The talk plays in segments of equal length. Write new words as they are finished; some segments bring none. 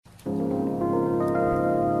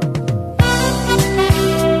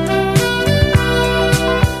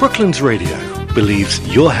Brooklands Radio believes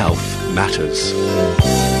your health matters.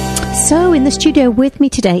 So in the studio with me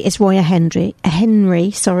today is Roya Henry, the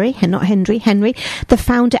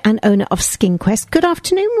founder and owner of SkinQuest. Good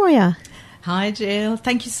afternoon, Roya. Hi, Jill.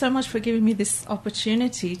 Thank you so much for giving me this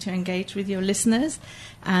opportunity to engage with your listeners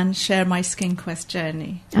and share my SkinQuest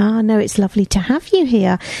journey. No, it's lovely to have you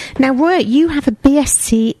here. Now, Roya, you have a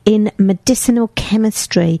BSc in medicinal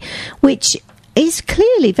chemistry, which is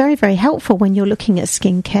clearly very, very helpful when you're looking at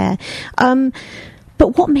skincare.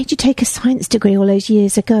 But what made you take a science degree all those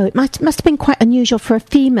years ago? It must have been quite unusual for a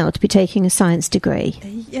female to be taking a science degree.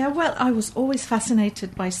 Yeah, well, I was always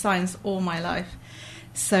fascinated by science all my life.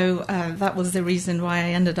 So that was the reason why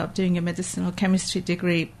I ended up doing a medicinal chemistry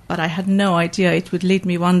degree. But I had no idea it would lead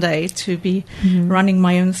me one day to be running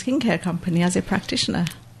my own skincare company as a practitioner.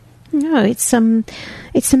 No, it's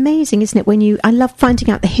amazing, isn't it? I love finding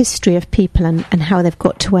out the history of people and how they've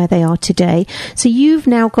got to where they are today. So you've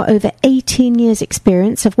now got over 18 years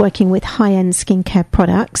experience of working with high-end skincare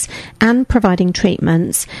products and providing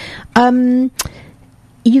treatments.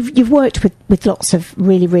 You've worked with lots of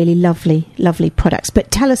really, really lovely products, but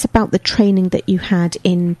tell us about the training that you had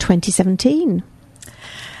in 2017.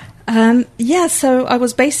 So I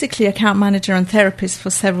was basically account manager and therapist for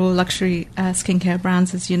several luxury skincare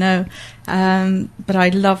brands, as you know. But I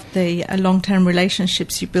loved the long-term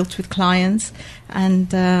relationships you built with clients and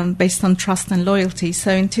based on trust and loyalty.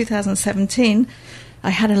 So in 2017, I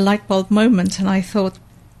had a light bulb moment and I thought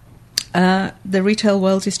the retail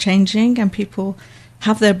world is changing and people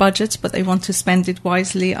have their budgets, but they want to spend it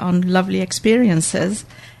wisely on lovely experiences.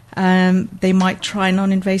 They might try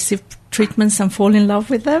non-invasive treatments and fall in love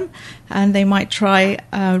with them, and they might try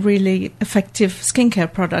really effective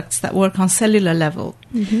skincare products that work on cellular level.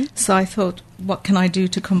 Mm-hmm. So I thought, what can I do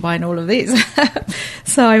to combine all of these?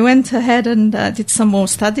 So I went ahead and did some more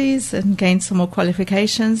studies and gained some more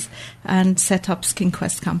qualifications and set up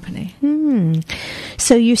SkinQuest company.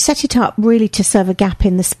 So you set it up really to serve a gap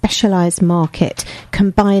in the specialised market,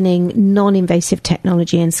 combining non-invasive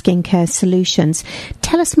technology and skincare solutions.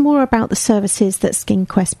 Tell us more about the services that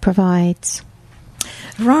SkinQuest provides.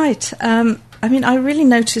 Right. I really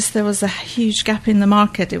noticed there was a huge gap in the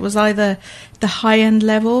market. It was either the high-end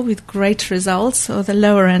level with great results or the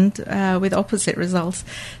lower end with opposite results.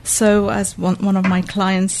 So as one of my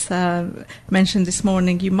clients mentioned this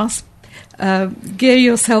morning, you must gear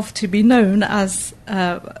yourself to be known as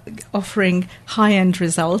offering high-end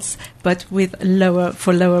results, but with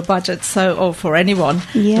lower budgets, or for anyone,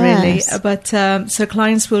 really. But so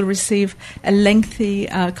clients will receive a lengthy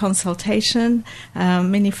consultation,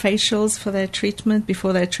 mini facials for their treatment,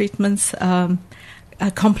 before their treatments, a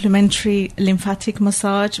complimentary lymphatic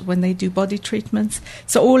massage when they do body treatments.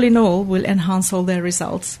 So all in all, will enhance all their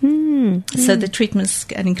results. So the treatments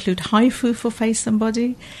can include HIFU for face and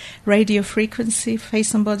body, radio frequency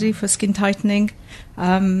face and body for skin tightening.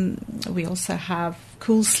 We also have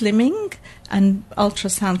cool slimming and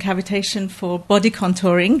ultrasound cavitation for body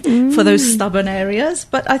contouring for those stubborn areas.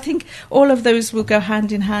 But I think all of those will go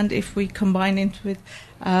hand in hand if we combine it with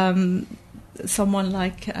someone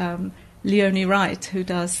like Leonie Wright, who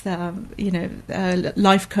does,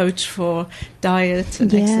 life coach for diet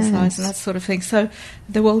and exercise and that sort of thing. So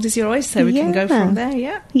the world is your oyster. We can go from there.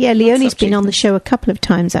 Yeah. Leonie's been on the show a couple of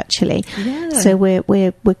times actually. Yeah. So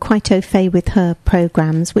we're quite au fait with her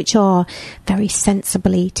programs, which are very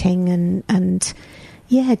sensible eating and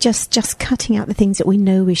just cutting out the things that we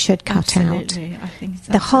know we should cut out. I think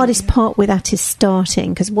the hardest part with that is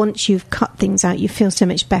starting, because once you've cut things out, you feel so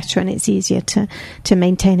much better and it's easier to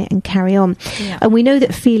maintain it and carry on. Yeah. And we know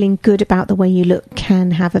that feeling good about the way you look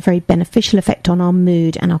can have a very beneficial effect on our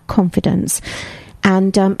mood and our confidence.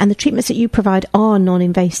 And the treatments that you provide are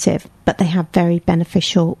non-invasive, but they have very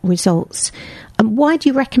beneficial results. Why do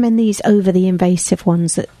you recommend these over the invasive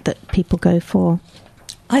ones that people go for?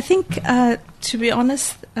 I think, to be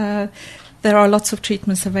honest, there are lots of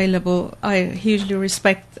treatments available. I hugely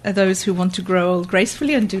respect those who want to grow old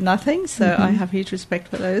gracefully and do nothing, so I have huge respect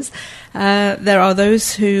for those. There are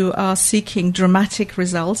those who are seeking dramatic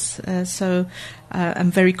results,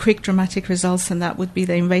 and very quick dramatic results, and that would be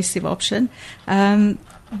the invasive option.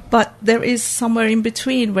 But there is somewhere in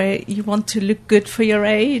between where you want to look good for your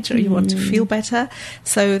age or you want to feel better.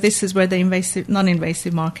 So this is where the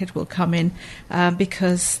non-invasive market will come in,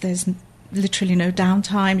 because there's literally no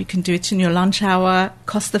downtime. You can do it in your lunch hour,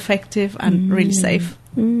 cost effective and really safe.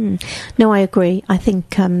 No, I agree. I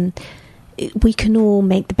think we can all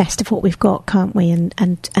make the best of what we've got, can't we? And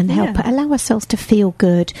help allow ourselves to feel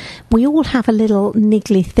good. We all have a little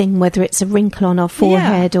niggly thing, whether it's a wrinkle on our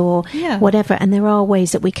forehead or whatever, and there are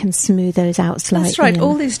ways that we can smooth those out slightly. That's right.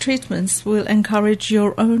 All these treatments will encourage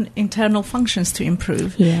your own internal functions to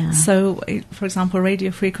improve. Yeah. So, for example,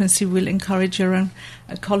 radio frequency will encourage your own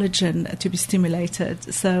collagen to be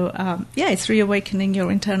stimulated. So, it's reawakening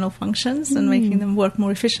your internal functions and making them work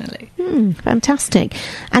more efficiently. Fantastic.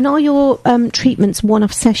 And are your treatments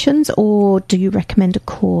one-off sessions, or do you recommend a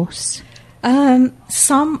course?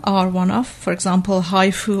 Some are one-off. For example,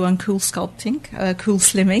 HIFU and Cool Sculpting, Cool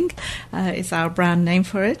Slimming is our brand name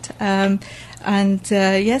for it.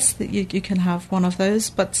 Yes, you can have one of those,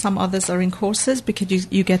 but some others are in courses because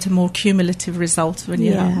you get a more cumulative result when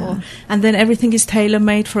you have more. And then everything is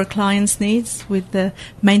tailor-made for a client's needs with the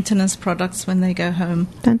maintenance products when they go home.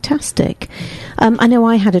 Fantastic. I know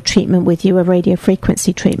I had a treatment with you, a radio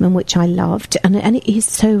frequency treatment, which I loved, and it is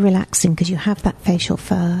so relaxing because you have that facial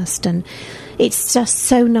first, and it's just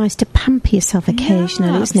so nice to pamper yourself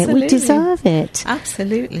occasionally, isn't it? We deserve it.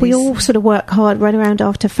 Absolutely. We all sort of work hard, run around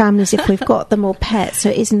after families if we've got them or pets, so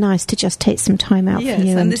it is nice to just take some time out for you.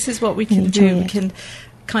 Yes, and this is what we can do. We can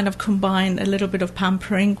kind of combine a little bit of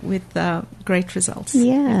pampering with great results.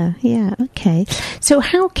 Yeah, okay. So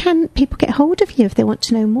how can people get hold of you if they want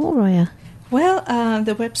to know more, Roya? Well,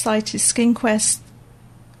 the website is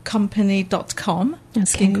skinquestcompany.com,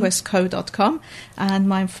 skinquestco.com, and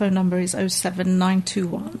my phone number is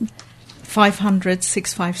 07921 500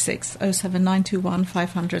 656, 07921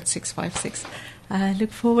 500 656. I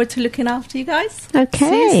look forward to looking after you guys. Okay.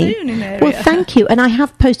 See you soon in the area. Well, thank you. And I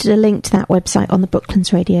have posted a link to that website on the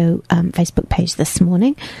Brooklands Radio Facebook page this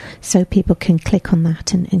morning, so people can click on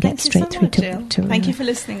that and get straight through to Roya. Thank you for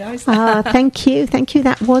listening, guys. Thank you. Thank you.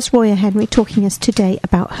 That was Roya Henry talking to us today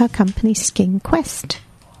about her company, Skin Quest.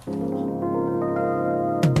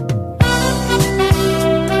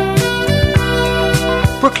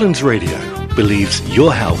 Brooklands Radio believes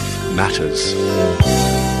your health matters.